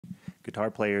guitar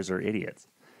players are idiots.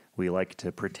 We like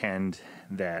to pretend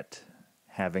that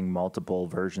having multiple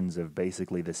versions of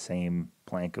basically the same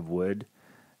plank of wood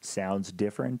sounds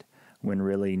different when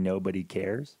really nobody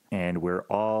cares. And we're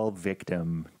all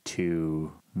victim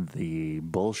to the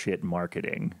bullshit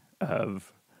marketing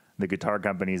of the guitar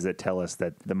companies that tell us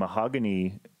that the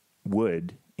mahogany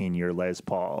wood in your Les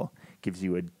Paul gives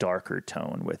you a darker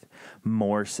tone with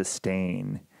more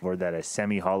sustain, or that a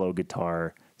semi-hollow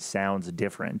guitar sounds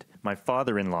different. My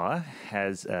father-in-law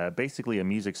has basically a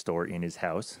music store in his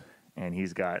house, and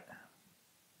he's got...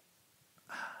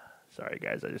 Sorry,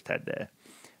 guys, I just had to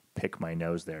pick my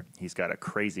nose there. He's got a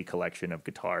crazy collection of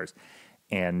guitars,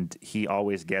 and he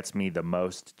always gets me the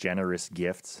most generous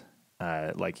gifts.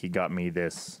 Like he got me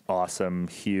this awesome,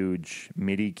 huge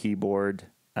MIDI keyboard,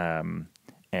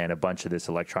 and a bunch of this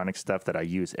electronic stuff that I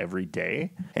use every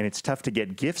day. And it's tough to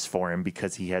get gifts for him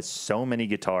because he has so many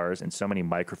guitars and so many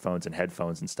microphones and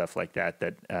headphones and stuff like that,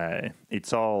 that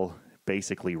it's all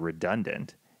basically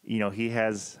redundant. You know, he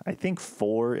has, I think,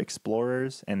 4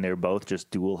 Explorers, and they're both just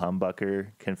dual humbucker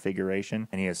configuration.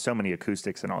 And he has so many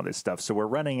acoustics and all this stuff. So we're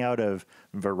running out of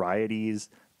varieties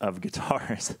of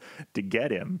guitars to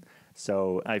get him.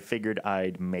 So I figured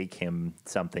I'd make him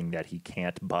something that he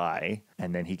can't buy,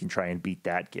 and then he can try and beat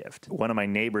that gift. One of my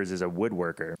neighbors is a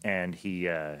woodworker, and he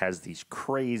has these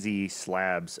crazy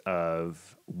slabs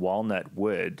of walnut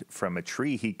wood from a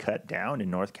tree he cut down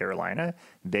in North Carolina.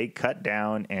 They cut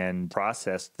down and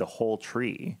processed the whole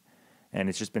tree, and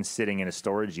it's just been sitting in a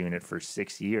storage unit for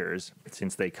 6 years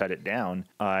since they cut it down.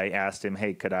 I asked him,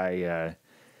 hey, could I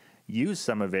use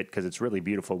some of it, because it's really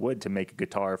beautiful wood, to make a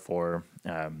guitar for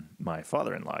my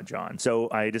father-in-law, John. So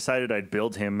I decided I'd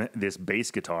build him this bass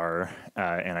guitar,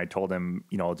 and I told him,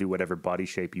 you know, I'll do whatever body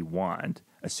shape you want,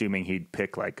 assuming he'd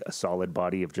pick like a solid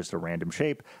body of just a random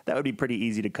shape. That would be pretty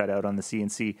easy to cut out on the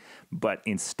CNC, but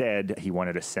instead he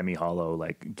wanted a semi-hollow,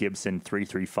 like Gibson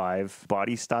 335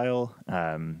 body style,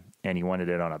 and he wanted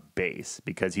it on a bass,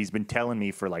 because he's been telling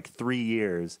me for like 3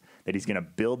 years that he's going to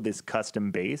build this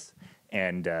custom bass,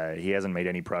 and he hasn't made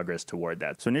any progress toward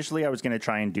that. So initially I was going to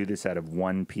try and do this out of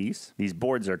one piece. These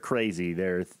boards are crazy.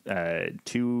 They're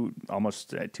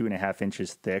almost 2.5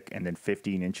 inches thick and then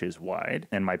 15 inches wide.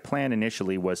 And my plan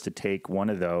initially was to take one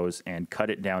of those and cut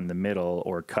it down the middle,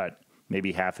 or cut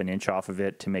maybe 1/2 inch off of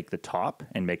it to make the top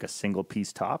and make a single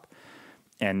piece top,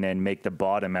 and then make the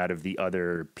bottom out of the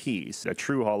other piece. A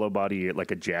true hollow body,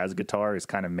 like a jazz guitar, is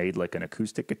kind of made like an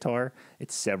acoustic guitar.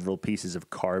 It's several pieces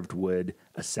of carved wood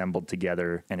assembled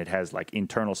together, and it has like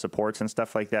internal supports and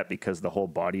stuff like that, because the whole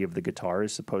body of the guitar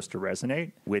is supposed to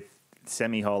resonate. With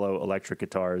semi-hollow electric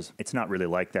guitars, it's not really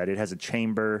like that. It has a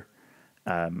chamber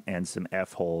and some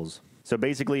F-holes. So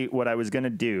basically what I was going to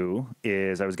do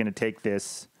is I was going to take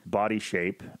this body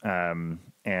shape,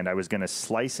 and I was going to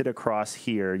slice it across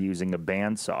here using a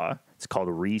bandsaw. It's called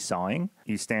resawing.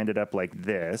 You stand it up like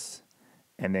this,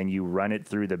 and then you run it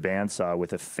through the bandsaw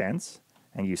with a fence,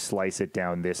 and you slice it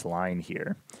down this line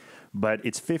here. But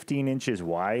it's 15 inches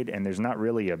wide, and there's not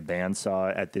really a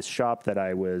bandsaw at this shop that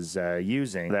I was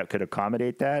using that could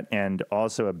accommodate that. And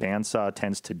also a bandsaw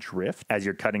tends to drift as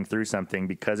you're cutting through something,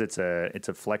 because it's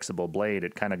a flexible blade.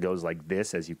 It kind of goes like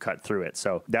this as you cut through it.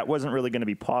 So that wasn't really going to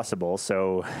be possible.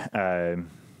 So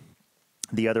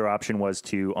the other option was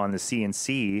to, on the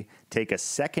CNC, take a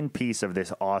second piece of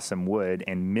this awesome wood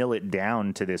and mill it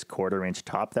down to this 1/4 inch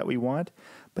top that we want.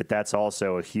 But that's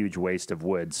also a huge waste of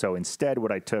wood. So instead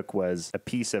what I took was a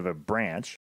piece of a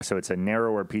branch. So it's a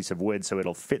narrower piece of wood, so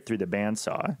it'll fit through the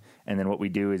bandsaw. And then what we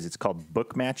do is, it's called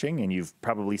book matching, and you've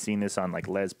probably seen this on like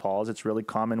Les Pauls. It's really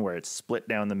common, where it's split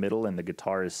down the middle and the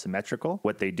guitar is symmetrical.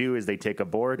 What they do is they take a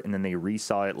board and then they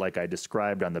resaw it like I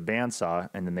described on the bandsaw,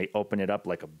 and then they open it up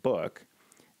like a book.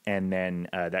 And then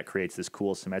that creates this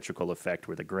cool symmetrical effect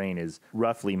where the grain is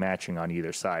roughly matching on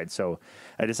either side. So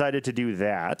I decided to do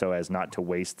that so as not to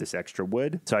waste this extra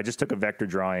wood. So I just took a vector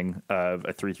drawing of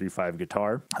a 335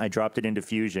 guitar. I dropped it into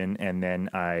Fusion, and then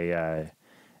I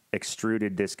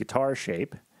extruded this guitar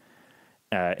shape.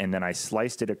 And then I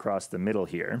sliced it across the middle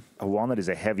here. A walnut is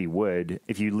a heavy wood.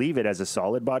 If you leave it as a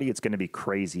solid body, it's going to be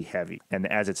crazy heavy. And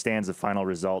as it stands, the final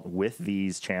result with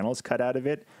these channels cut out of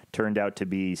it turned out to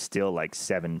be still like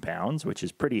 7 pounds, which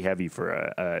is pretty heavy for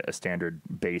a standard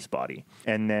bass body.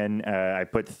 And then I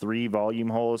put 3 volume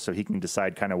holes so he can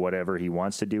decide kind of whatever he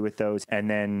wants to do with those. And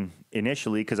then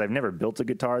initially, because I've never built a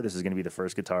guitar, this is going to be the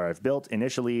first guitar I've built.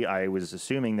 Initially, I was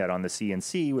assuming that on the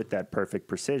CNC, with that perfect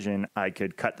precision, I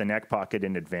could cut the neck pocket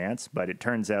in advance, but it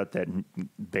turns out that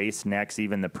bass necks,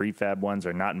 even the prefab ones,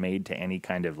 are not made to any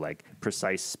kind of like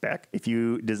precise spec. If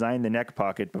you design the neck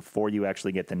pocket before you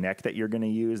actually get the neck that you're going to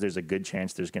use, there's a good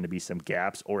chance there's going to be some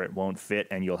gaps or it won't fit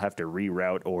and you'll have to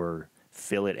reroute or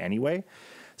fill it anyway.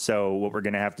 So what we're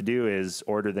going to have to do is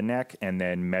order the neck and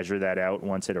then measure that out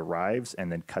once it arrives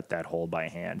and then cut that hole by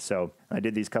hand. So I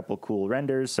did these couple cool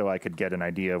renders so I could get an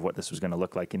idea of what this was going to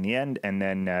look like in the end. And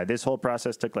then this whole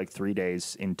process took like 3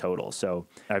 days in total. So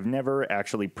I've never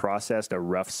actually processed a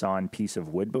rough sawn piece of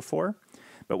wood before,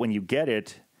 but when you get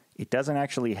it, it doesn't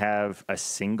actually have a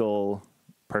single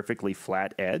perfectly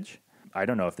flat edge. I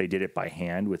don't know if they did it by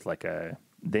hand with like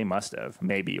they must have,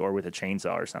 maybe, or with a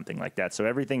chainsaw or something like that. So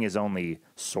everything is only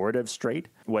sort of straight.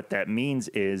 What that means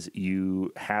is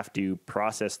you have to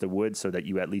process the wood so that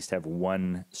you at least have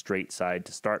one straight side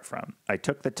to start from. I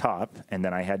took the top and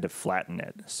then I had to flatten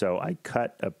it. So I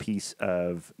cut a piece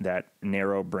of that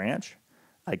narrow branch.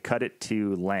 I cut it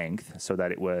to length so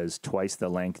that it was twice the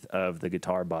length of the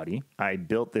guitar body. I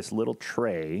built this little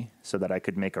tray so that I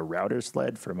could make a router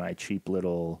sled for my cheap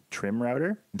little trim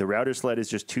router. The router sled is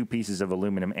just 2 pieces of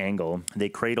aluminum angle. They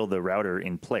cradle the router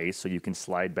in place so you can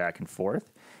slide back and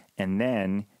forth. And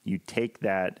then you take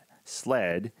that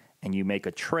sled and you make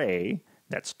a tray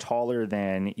that's taller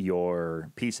than your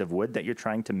piece of wood that you're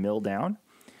trying to mill down.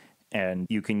 And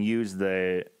you can use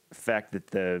the fact that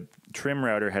the trim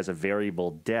router has a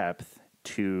variable depth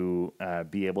to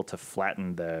be able to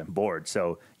flatten the board.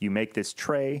 So you make this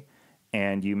tray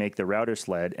and you make the router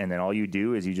sled, and then all you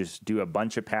do is you just do a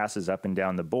bunch of passes up and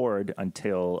down the board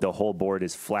until the whole board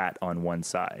is flat on one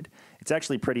side. It's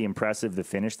actually pretty impressive, the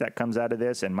finish that comes out of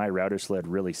this, and my router sled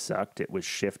really sucked. It was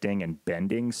shifting and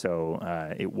bending, so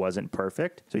it wasn't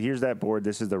perfect. So here's that board.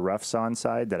 This is the rough sawn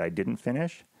side that I didn't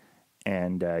finish,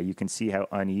 and you can see how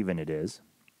uneven it is.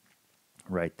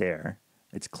 Right there.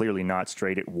 It's clearly not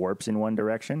straight. It warps in one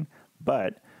direction.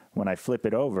 But when I flip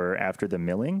it over after the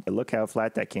milling, look how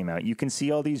flat that came out. You can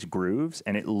see all these grooves,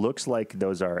 and it looks like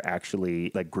those are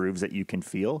actually like grooves that you can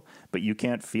feel, but you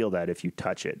can't feel that if you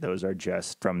touch it. Those are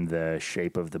just from the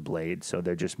shape of the blade. So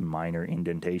they're just minor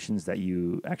indentations that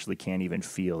you actually can't even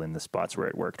feel in the spots where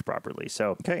it worked properly.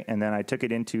 So, okay. And then I took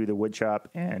it into the wood shop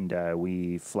and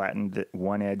we flattened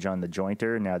one edge on the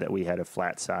jointer now that we had a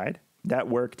flat side. That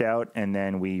worked out, and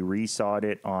then we resawed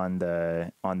it on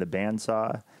the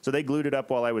bandsaw. So they glued it up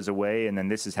while I was away, and then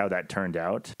this is how that turned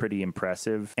out. Pretty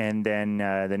impressive. And then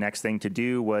the next thing to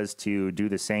do was to do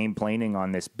the same planing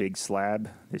on this big slab,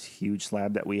 this huge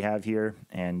slab that we have here.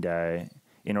 And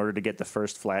in order to get the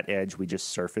first flat edge, we just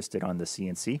surfaced it on the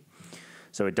CNC.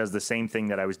 So it does the same thing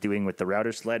that I was doing with the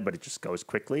router sled, but it just goes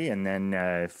quickly. And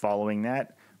then following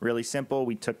that, really simple,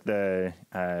 we took the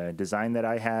design that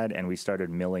I had and we started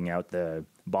milling out the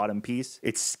bottom piece.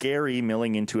 It's scary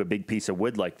milling into a big piece of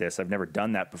wood like this. I've never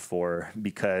done that before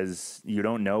because you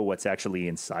don't know what's actually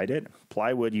inside it.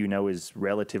 Plywood, you know, is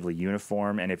relatively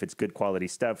uniform, and if it's good quality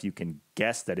stuff, you can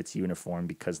guess that it's uniform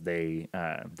because they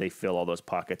fill all those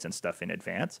pockets and stuff in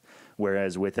advance.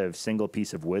 Whereas with a single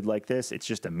piece of wood like this, it's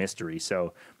just a mystery.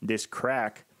 So this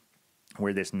crack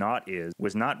where this knot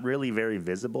was not really very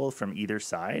visible from either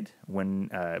side when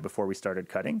before we started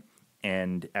cutting.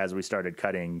 And as we started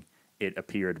cutting, it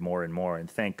appeared more and more. And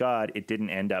thank God it didn't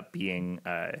end up being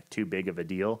too big of a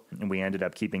deal. And we ended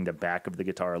up keeping the back of the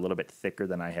guitar a little bit thicker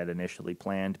than I had initially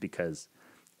planned because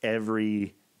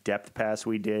every depth pass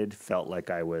we did felt like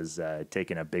I was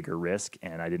taking a bigger risk,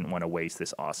 and I didn't want to waste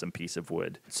this awesome piece of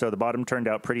wood. So the bottom turned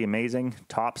out pretty amazing.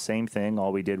 Top, same thing.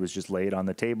 All we did was just lay it on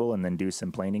the table and then do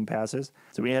some planing passes.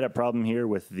 So we had a problem here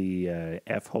with the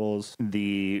F-holes.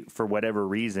 For whatever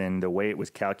reason, the way it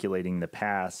was calculating the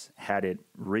pass had it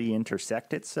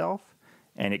re-intersect itself,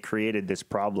 and it created this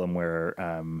problem where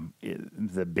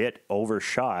the bit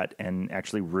overshot and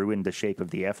actually ruined the shape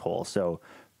of the F-hole. So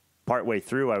partway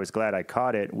through, I was glad I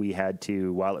caught it. We had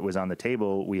to, while it was on the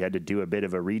table, we had to do a bit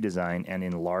of a redesign and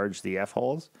enlarge the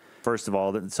F-holes. First of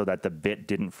all, so that the bit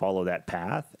didn't follow that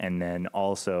path, and then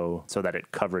also so that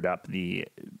it covered up the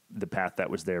path that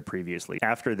was there previously.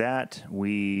 After that,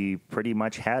 we pretty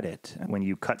much had it. When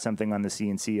you cut something on the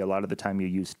CNC, a lot of the time you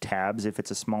use tabs if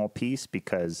it's a small piece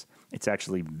because it's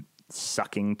actually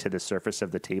sucking to the surface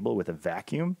of the table with a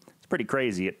vacuum. It's pretty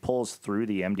crazy. It pulls through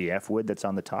the MDF wood that's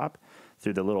on the top.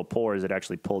 Through the little pores, it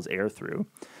actually pulls air through.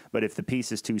 But if the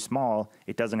piece is too small,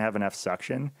 it doesn't have enough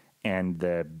suction, and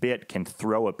the bit can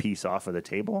throw a piece off of the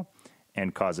table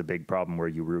and cause a big problem where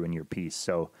you ruin your piece.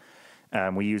 So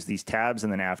We use these tabs,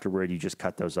 and then afterward, you just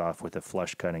cut those off with a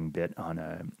flush cutting bit on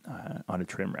a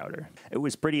trim router. It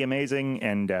was pretty amazing,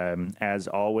 and as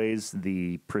always,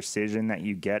 the precision that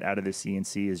you get out of the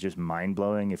CNC is just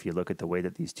mind-blowing if you look at the way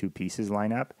that these two pieces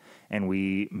line up. And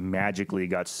we magically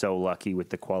got so lucky with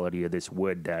the quality of this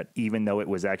wood that even though it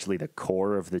was actually the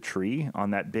core of the tree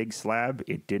on that big slab,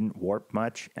 it didn't warp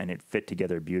much, and it fit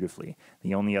together beautifully.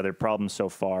 The only other problem so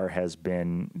far has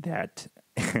been that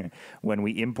when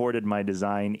we imported my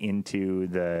design into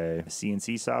the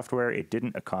CNC software, it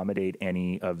didn't accommodate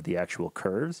any of the actual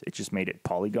curves. It just made it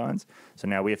polygons. So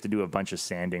now we have to do a bunch of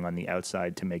sanding on the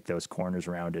outside to make those corners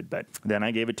rounded. But then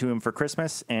I gave it to him for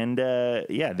Christmas. And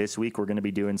yeah, this week we're going to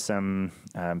be doing some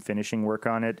finishing work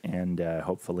on it. And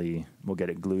hopefully we'll get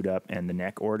it glued up and the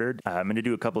neck ordered. I'm going to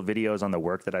do a couple videos on the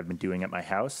work that I've been doing at my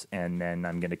house. And then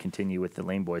I'm going to continue with the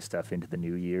Lame Boy stuff into the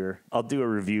new year. I'll do a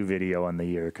review video on the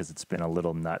year because it's been a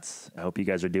little nuts. I hope you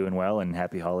guys are doing well and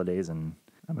happy holidays, and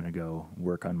I'm going to go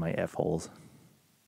work on my F-holes.